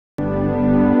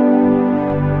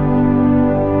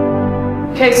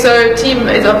Okay, so team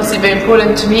is obviously very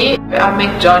important to me. I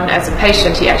met John as a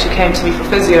patient. He actually came to me for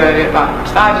physio about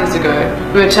 5 years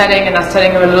ago. We were chatting and I was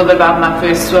telling him a little bit about my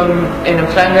first swim in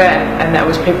Umhlanga, and that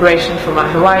was preparation for my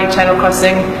Hawaii channel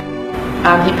crossing.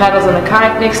 He paddles on a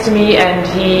kayak next to me, and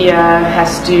he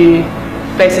has to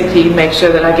basically make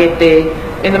sure that I get there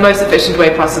in the most efficient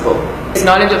way possible. His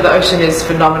knowledge of the ocean is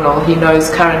phenomenal. He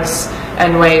knows currents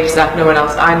and waves like no one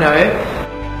else I know.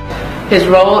 His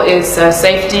role is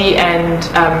safety and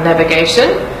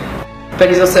navigation, but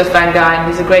he's also a fun guy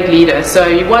and he's a great leader. So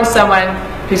you want someone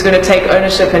who's going to take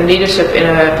ownership and leadership in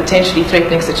a potentially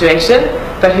threatening situation,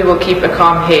 but who will keep a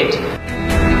calm head.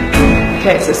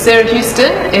 Okay, so Sarah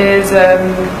Houston is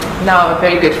now a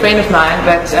very good friend of mine,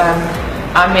 but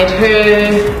I met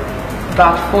her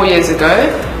about 4 years ago.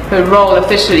 Her role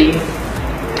officially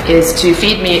is to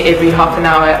feed me every half an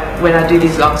hour when I do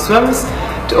these long swims,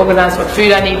 to organize what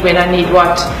food I need, when I need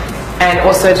what, and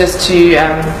also just to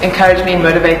encourage me and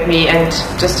motivate me and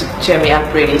just to cheer me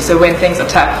up really. So when things are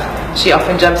tough, she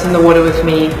often jumps in the water with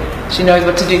me. She knows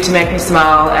what to do to make me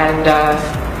smile, and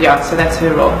yeah, so that's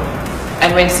her role.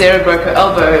 And when Sarah broke her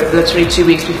elbow, literally 2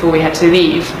 weeks before we had to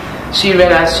leave, she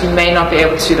realized she may not be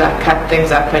able to cut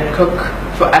things up and cook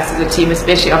for us as a team,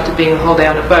 especially after being a whole day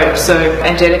on a boat. So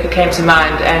Angelica came to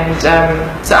mind, and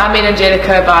so I met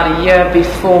Angelica about a year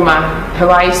before my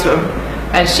Hawaii swim,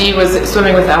 and she was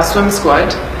swimming with our swim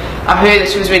squad. I heard that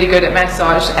she was really good at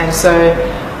massage, and so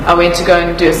I went to go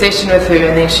and do a session with her,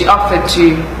 and then she offered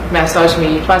to massage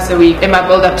me twice a week in my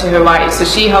build up to Hawaii. So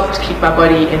she helped keep my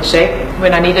body in shape.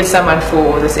 When I needed someone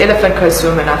for this Elephant Coast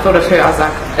swim, and I thought of her, I was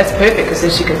like, that's perfect, because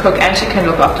then she can cook and she can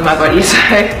look after my body. So,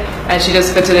 and she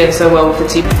just fitted in so well with the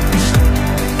team.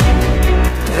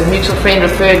 A mutual friend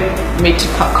referred me to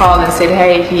Carl and said,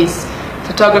 hey, he's a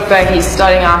photographer, he's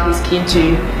starting out, he's keen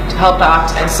to help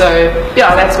out. And so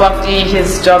yeah, that's Wafdi.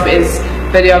 His job is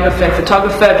videographer and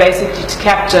photographer, basically to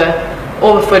capture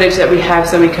all the footage that we have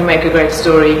so we can make a great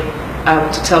story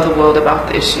to tell the world about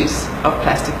the issues of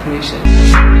plastic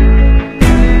pollution.